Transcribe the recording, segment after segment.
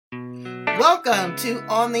Welcome to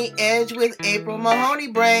On the Edge with April Mahoney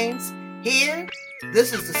Brains. Here,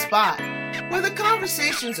 this is the spot where the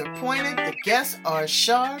conversations are pointed, the guests are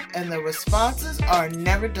sharp, and the responses are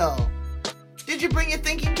never dull. Did you bring your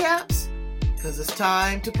thinking caps? Because it's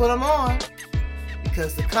time to put them on.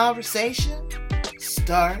 Because the conversation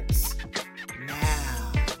starts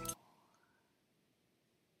now.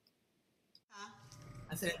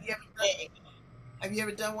 I said, have you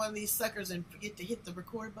ever done one of these suckers and forget to hit the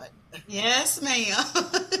record button? Yes, ma'am.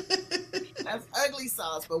 That's ugly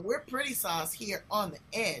sauce, but we're pretty sauce here on the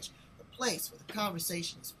edge, the place where the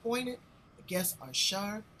conversation is pointed, the guests are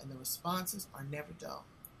sharp, and the responses are never dull.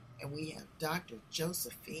 And we have Dr.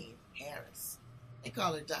 Josephine Harris. They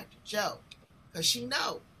call her Dr. Joe because she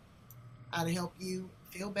knows how to help you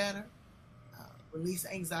feel better, release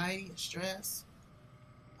anxiety and stress,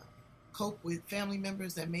 cope with family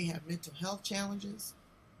members that may have mental health challenges.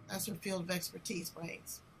 That's her field of expertise,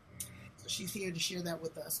 brains. So she's here to share that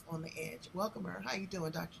with us on the edge. Welcome her. How you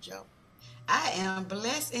doing, Dr. Joe? I am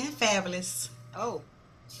blessed and fabulous. Oh,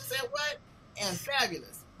 she said what? And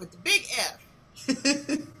fabulous with the big F.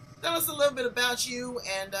 Tell us a little bit about you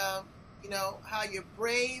and, how you're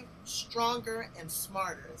brave, stronger, and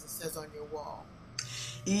smarter, as it says on your wall.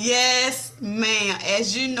 Yes, ma'am.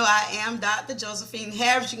 As you know, I am Dr. Josephine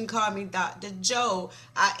Harris. You can call me Dr. Joe.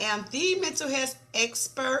 I am the mental health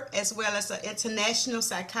expert as well as an international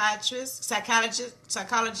psychology,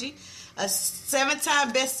 a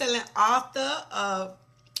 7-time best-selling author. I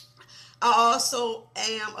also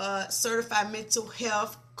am a certified mental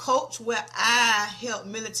health coach where I help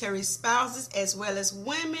military spouses as well as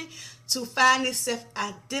women to find their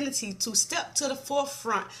self-identity, to step to the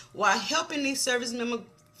forefront while helping these service members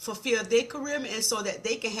fulfill their career and so that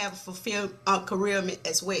they can have a fulfilled career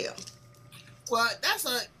as well. Well, that's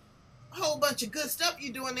a whole bunch of good stuff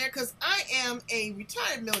you're doing there because I am a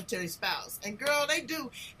retired military spouse. And girl,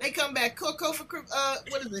 they come back cuckoo for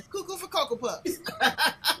Cocoa Puffs.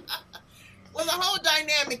 Well, the whole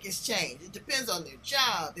dynamic has changed. It depends on their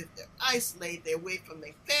job. If they're isolated, they're away from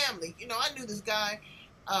their family. I knew this guy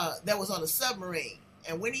that was on a submarine.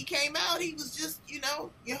 And when he came out, he was just,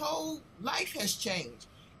 your whole life has changed.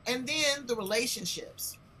 And then the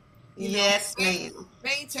relationships. Yes, ma'am.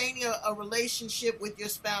 Maintaining a relationship with your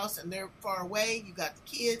spouse and they're far away. You got the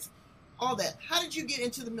kids, all that. How did you get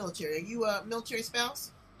into the military? Are you a military spouse?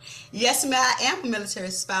 Yes, ma'am. I am a military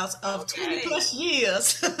spouse of 20 plus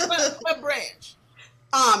years. What branch?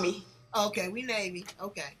 Army. Okay, we Navy.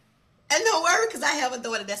 Okay. And don't worry, because I have a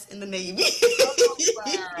daughter that's in the Navy. Oh,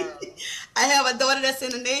 wow. I have a daughter that's in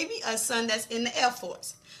the Navy, a son that's in the Air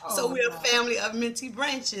Force. So we're a family of many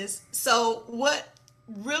branches. So what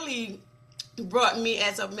really brought me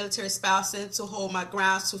as a military spouse in to hold my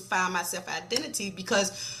grounds to find my self-identity,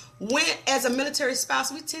 because when as a military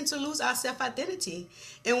spouse, we tend to lose our self-identity.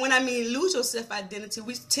 And when I mean lose your self-identity,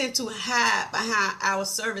 we tend to hide behind our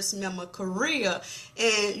service member career.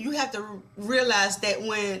 And you have to realize that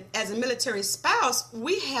when, as a military spouse,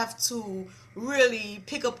 we have to really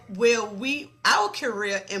pick up where our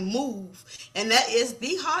career and move. And that is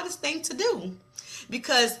the hardest thing to do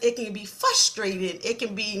because it can be frustrated. It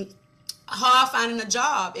can be hard finding a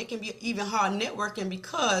job. It can be even hard networking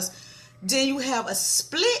because then you have a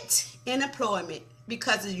split in employment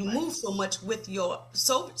because you move so much with your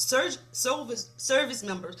service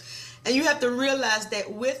members. And you have to realize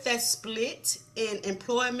that with that split in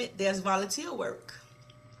employment, there's volunteer work.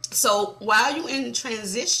 So while you're in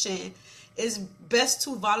transition, it's best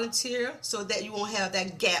to volunteer so that you won't have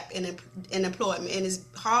that gap in employment. And it's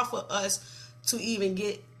hard for us to even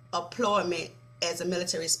get employment as a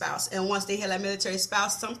military spouse. And once they have a military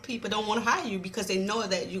spouse, some people don't want to hire you because they know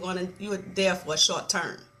that you're there for a short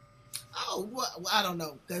term. Oh, well, I don't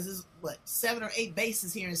know, because it's 7 or 8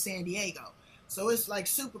 bases here in San Diego, so it's like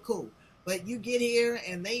super cool. But you get here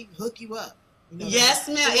and they hook you up. Yes,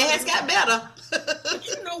 ma'am. It has got better. But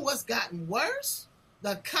you know what's gotten worse?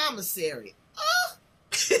 The commissary. Oh.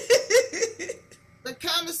 The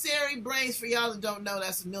commissary, brains, for y'all that don't know,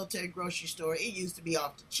 that's a military grocery store. It used to be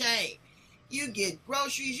off the chain. You get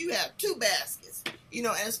groceries, you have 2 baskets, and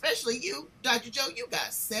especially you, Dr. Joe, you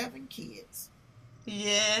got 7 kids.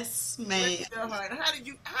 Yes, ma'am.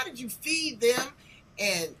 How did you feed them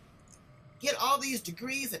and get all these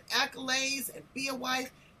degrees and accolades and be a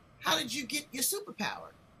wife? How did you get your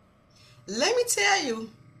superpower? Let me tell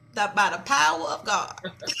you that by the power of God.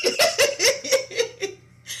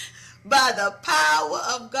 By the power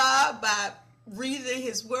of God, by reading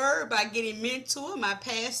his word, by getting mentor, my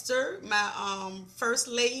pastor, my first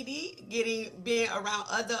lady, being around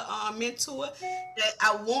other mentors that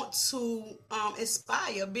I want to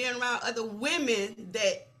inspire, being around other women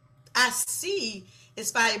that I see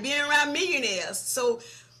inspired being around millionaires. So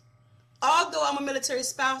although I'm a military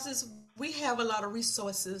spouse, we have a lot of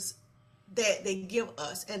resources that they give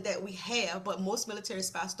us and that we have, but most military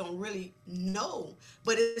spouses don't really know.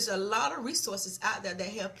 But there's a lot of resources out there that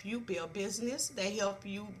help you build business, they help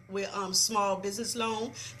you with small business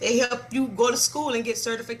loan, they help you go to school and get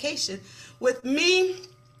certification. With me,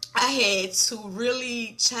 I had to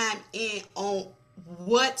really chime in on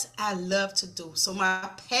what I love to do. So my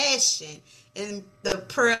passion and the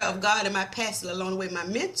prayer of God and my pastor along the way, my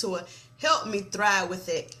mentor, helped me thrive with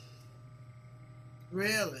it.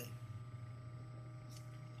 Really?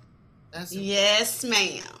 Yes,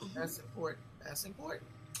 ma'am. That's important. That's important.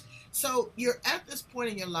 So you're at this point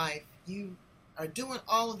in your life, you are doing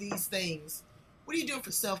all of these things. What are you doing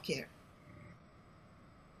for self-care?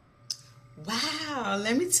 Wow,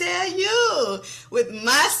 let me tell you, with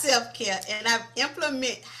my self-care, and I've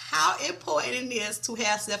implemented how important it is to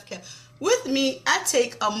have self-care. With me, I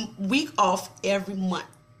take a week off every month.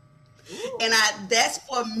 Ooh. And that's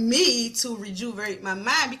for me to rejuvenate my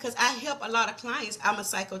mind, because I help a lot of clients. I'm a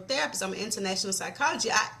psychotherapist. I'm an international psychology.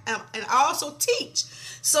 And I also teach.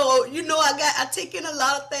 So, I take in a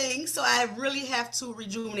lot of things. So I really have to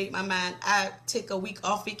rejuvenate my mind. I take a week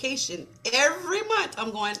off vacation. Every month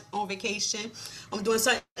I'm going on vacation. I'm doing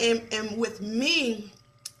something. And with me,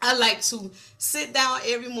 I like to sit down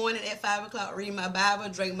every morning at 5 o'clock, read my Bible,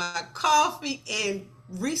 drink my coffee, and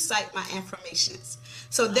recite my affirmations.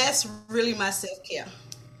 So that's really my self-care.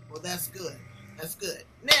 Well, that's good. That's good.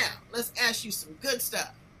 Now, let's ask you some good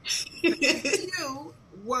stuff. If you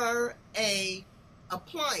were a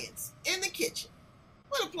appliance in the kitchen,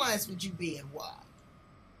 what appliance would you be and why?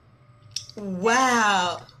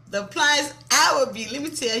 Wow. The appliance I would be, let me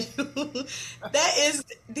tell you, that is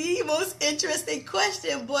the most interesting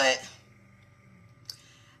question, but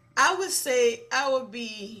I would say I would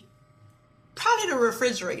be probably the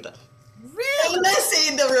refrigerator. Really? And let's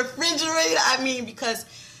say the refrigerator, I mean, because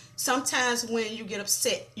sometimes when you get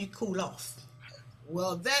upset, you cool off.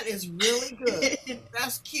 Well, that is really good.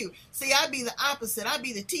 That's cute. See, I'd be the opposite. I'd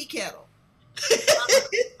be the tea kettle.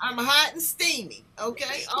 I'm hot and steamy,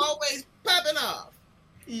 okay? Always popping off.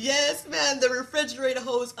 Yes, man. The refrigerator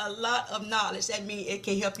holds a lot of knowledge. That means it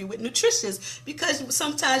can help you with nutrition, because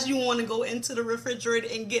sometimes you want to go into the refrigerator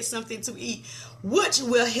and get something to eat, which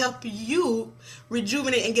will help you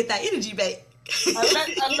rejuvenate and get that energy back.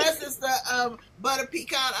 unless it's the butter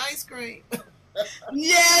pecan ice cream.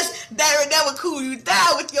 Yes, that would cool you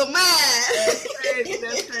down with your mind. That's crazy.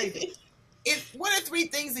 That's crazy. What are 3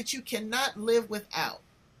 things that you cannot live without?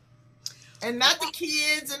 And not the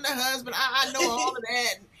kids and the husband. I know all of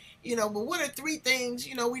that. But what are 3 things?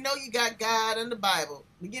 We know you got God and the Bible.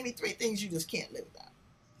 But give me 3 things you just can't live without.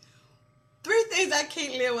 3 things I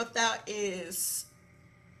can't live without is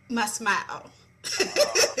my smile.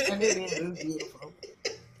 And it is beautiful.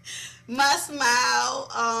 My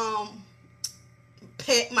smile,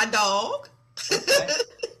 pet my dog, okay.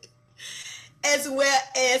 As well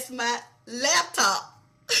as my laptop.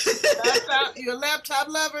 You're a laptop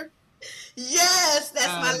lover? Yes, that's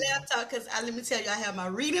my laptop, because let me tell you, I have my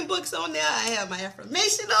reading books on there. I have my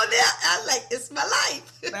affirmation on there. It's my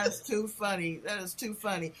life. That's too funny. That is too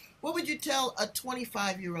funny. What would you tell a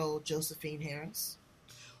 25-year-old Josephine Harris?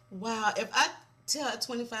 Wow, if I tell a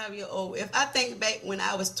 25-year-old, if I think back when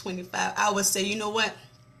I was 25, I would say, you know what?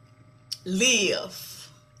 Live,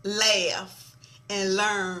 laugh, and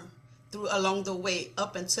learn along the way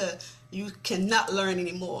up until you cannot learn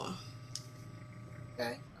anymore.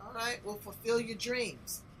 Okay. All right. Well, fulfill your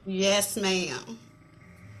dreams. Yes, ma'am.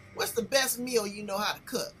 What's the best meal you know how to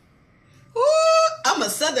cook? Ooh, I'm a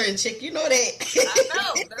Southern chick. You know that. I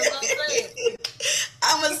know. That's what I'm saying.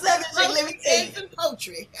 I'm a Southern chick. Let me tell you. And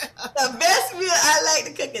poultry. The best meal I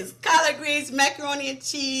like to cook is collard greens, macaroni and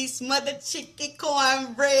cheese, smothered chicken,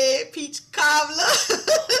 cornbread, peach cobbler.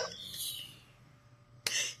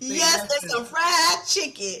 Yes, there's some fried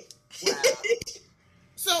chicken. Wow.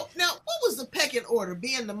 So now, what was the pecking order,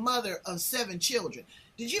 being the mother of 7 children?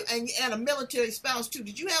 Did you, and a military spouse too,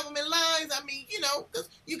 did you have them in lines? I mean, because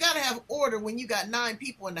you got to have order when you got 9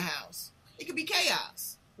 people in the house. It could be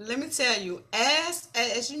chaos. Let me tell you,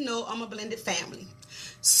 as you know, I'm a blended family.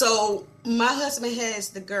 So my husband has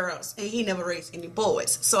the girls, and he never raised any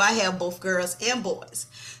boys. So I have both girls and boys.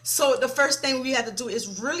 So the first thing we have to do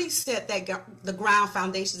is really set the ground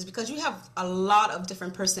foundations, because you have a lot of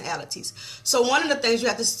different personalities. So one of the things you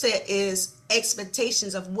have to set is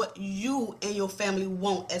expectations of what you and your family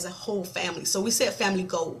want as a whole family. So we set family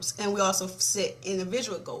goals, and we also set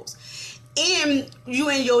individual goals. And you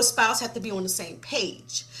and your spouse have to be on the same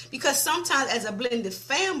page, because sometimes as a blended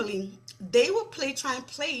family, they will try and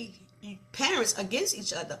play parents against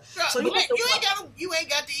each other. So you ain't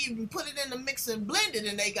got to even put it in the mixer and blend it,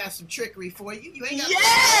 and they got some trickery for you. You ain't got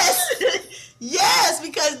yes, yes,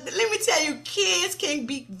 because let me tell you, kids can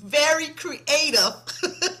be very creative.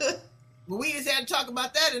 Well, we just had to talk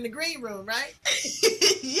about that in the green room, right?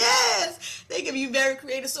 Yes, they can be very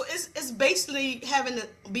creative. So it's basically having to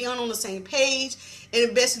be on the same page,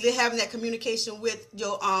 and basically having that communication with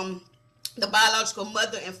your the biological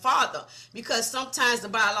mother and father, because sometimes the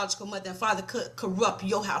biological mother and father could corrupt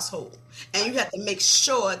your household, and you have to make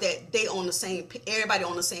sure that they on the same, everybody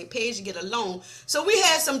on the same page and get along. So we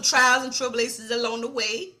had some trials and tribulations along the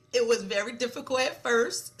way. It was very difficult at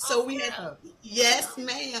first. So we had, yes,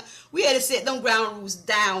 ma'am, we had to set them ground rules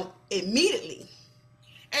down immediately.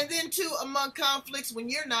 And then too, among conflicts, when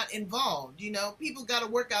you're not involved, people got to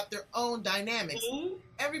work out their own dynamics. Mm-hmm.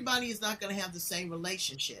 Everybody is not going to have the same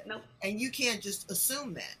relationship. Nope. And you can't just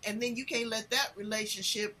assume that. And then you can't let that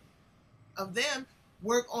relationship of them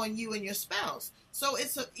work on you and your spouse. So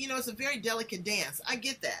it's a very delicate dance. I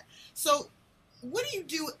get that. So what do you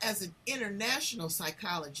do as an international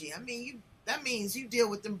psychology? I mean, that means you deal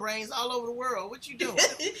with them brains all over the world. What you doing?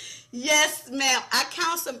 Yes, ma'am. I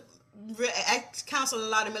counsel a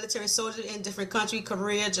lot of military soldiers in different countries: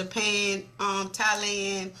 Korea, Japan,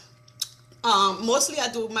 Thailand. Mostly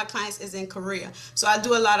I do my clients is in Korea. So I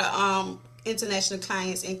do a lot of international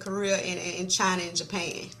clients in Korea and in China and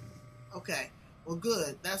Japan. Okay. Well,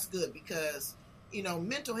 good. That's good, because,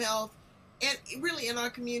 mental health, and really in our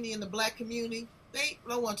community, in the Black community, they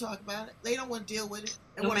don't want to talk about it. They don't want to deal with it.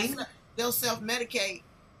 They'll self-medicate.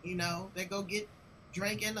 They go get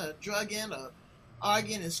drinking or drugging or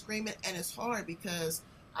arguing and screaming, and it's hard because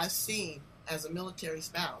I've seen, as a military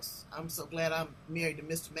spouse, I'm so glad I'm married to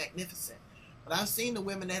Mr. Magnificent, but I've seen the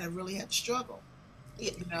women that have really had to struggle,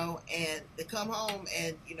 and they come home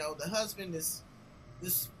and, the husband is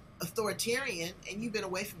this authoritarian, and you've been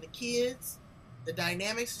away from the kids. The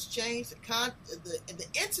dynamics has changed, the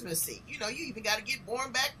intimacy, you even got to get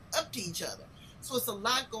born back up to each other. So it's a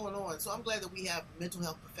lot going on. So I'm glad that we have mental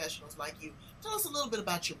health professionals like you. Tell us a little bit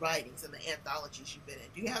about your writings and the anthologies you've been in.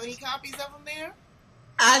 Do you have any copies of them there?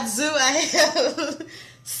 I do. I have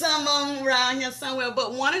some of them around here somewhere.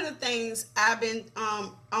 But one of the things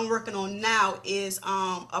I'm working on now is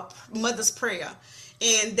a mother's prayer.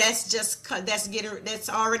 And that's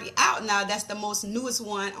already out now. That's the most newest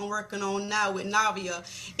one I'm working on now with Navia.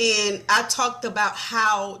 And I talked about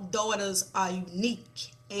how daughters are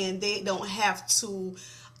unique, and they don't have to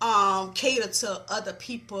cater to other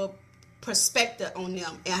people's perspective on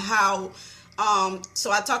them, and how.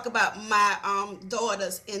 So I talk about my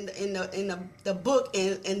daughters in the book,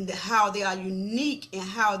 and how they are unique, and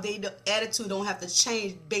how the attitude don't have to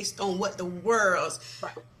change based on what the world.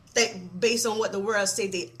 Right. Based on what the world say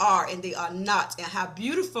they are and they are not, and how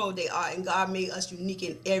beautiful they are, and God made us unique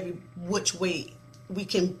in every which way we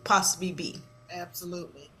can possibly be.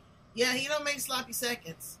 Absolutely. Yeah, He don't make sloppy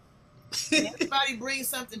seconds. Everybody brings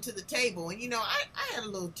something to the table, and I had a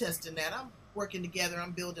little test in that. I'm working together.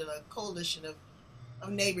 I'm building a coalition of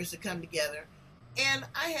neighbors to come together, and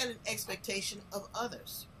I had an expectation of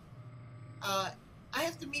others. I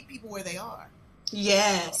have to meet people where they are.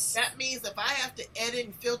 Yes. That means if I have to edit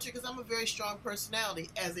and filter, because I'm a very strong personality,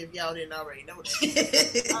 as if y'all didn't already know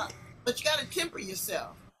that. But you got to temper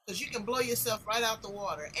yourself, because you can blow yourself right out the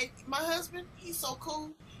water. And my husband, he's so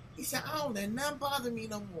cool. He said, I don't let nothing bother me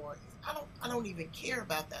no more. I don't even care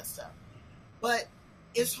about that stuff. But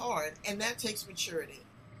it's hard, and that takes maturity.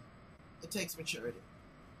 It takes maturity.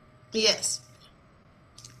 Yes.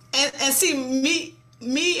 And see,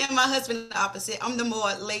 me and my husband are the opposite. I'm the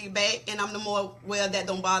more laid back, and I'm the more, that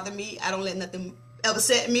don't bother me. I don't let nothing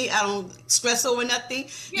upset me. I don't stress over nothing.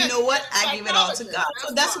 Yes, you know what? I give it all to God.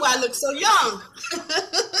 So that's why I look so young.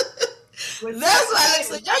 That's why I look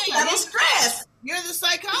so young. I don't stress. You're the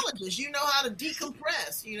psychologist. You know how to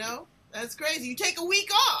decompress, That's crazy. You take a week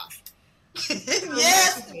off.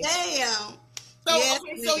 Yes, ma'am. So, yes,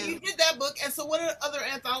 so you did that book, and so what other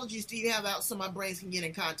anthologies do you have out so my brains can get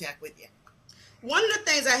in contact with you? One of the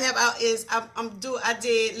things I have out is I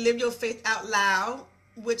did Live Your Faith Out Loud,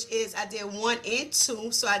 which is I did 1 and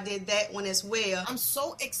 2, so I did that one as well. I'm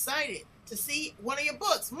so excited to see one of your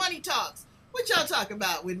books, Money Talks. What y'all talk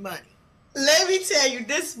about with money? Let me tell you,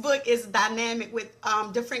 this book is dynamic with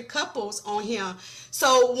different couples on here.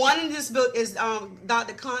 So one in this book is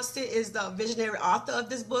Dr. Constant is the visionary author of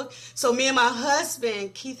this book. So me and my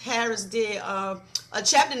husband, Keith Harris, did a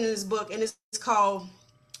chapter in this book, and it's called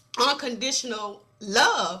Unconditional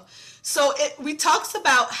Love. So we talks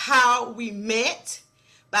about how we met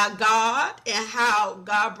by God, and how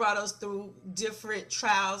God brought us through different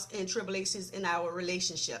trials and tribulations in our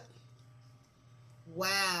relationship.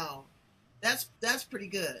 Wow. That's pretty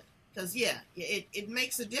good. Because, it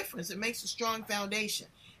makes a difference. It makes a strong foundation.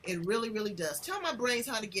 It really, really does. Tell my brains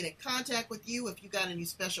how to get in contact with you if you got any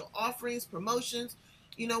special offerings, promotions,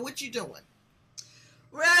 what you doing.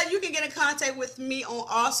 Well, you can get in contact with me on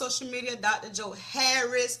all social media, Dr. Joe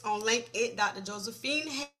Harris, on LinkedIn, Dr. Josephine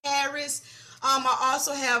Harris. I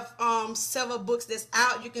also have several books that's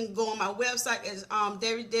out. You can go on my website. It's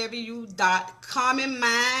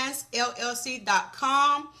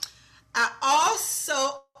www.commonmindsllc.com. I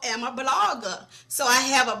also am a blogger. So I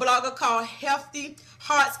have a blogger called Healthy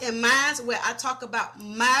Hearts and Minds, where I talk about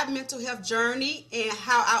my mental health journey and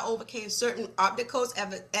how I overcame certain obstacles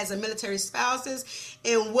as a military spouse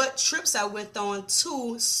and what trips I went on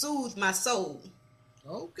to soothe my soul.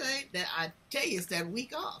 Okay, that I tell you, it's that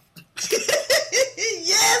week off.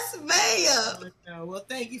 Yes, ma'am. Well,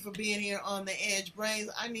 thank you for being here on The Edge, Brains.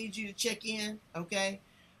 I need you to check in, okay?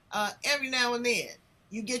 Every now and then.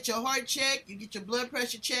 You get your heart checked, you get your blood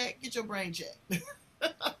pressure checked, get your brain checked. It's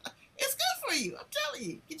good for you, I'm telling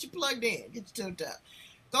you. Get you plugged in, get you tuned up.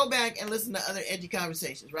 Go back and listen to other edgy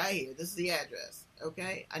conversations right here. This is the address,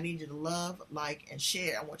 okay? I need you to love, like, and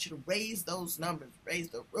share. I want you to raise those numbers, raise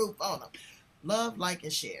the roof on them. Love, like,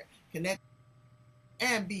 and share. Connect,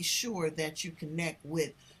 and be sure that you connect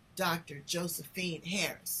with Dr. Josephine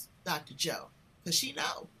Harris, Dr. Joe, because she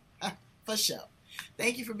know, for sure.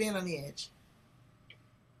 Thank you for being on The Edge.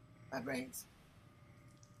 My brains.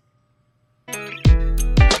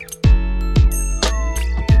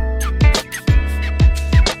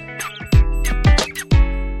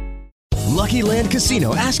 Lucky Land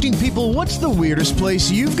Casino, asking people, what's the weirdest place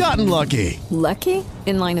you've gotten lucky? Lucky?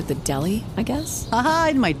 In line at the deli, I guess? Aha,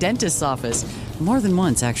 in my dentist's office. More than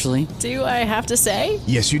once, actually. Do I have to say?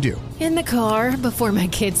 Yes, you do. In the car before my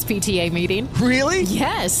kids' PTA meeting. Really?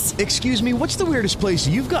 Yes. Excuse me, what's the weirdest place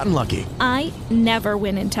you've gotten lucky? I never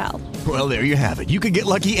win and tell. Well, there you have it. You can get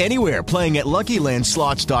lucky anywhere, playing at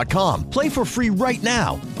LuckyLandSlots.com. Play for free right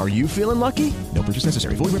now. Are you feeling lucky? No purchase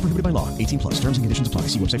necessary. Void where prohibited by law. 18+. Terms and conditions apply.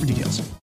 See website for details.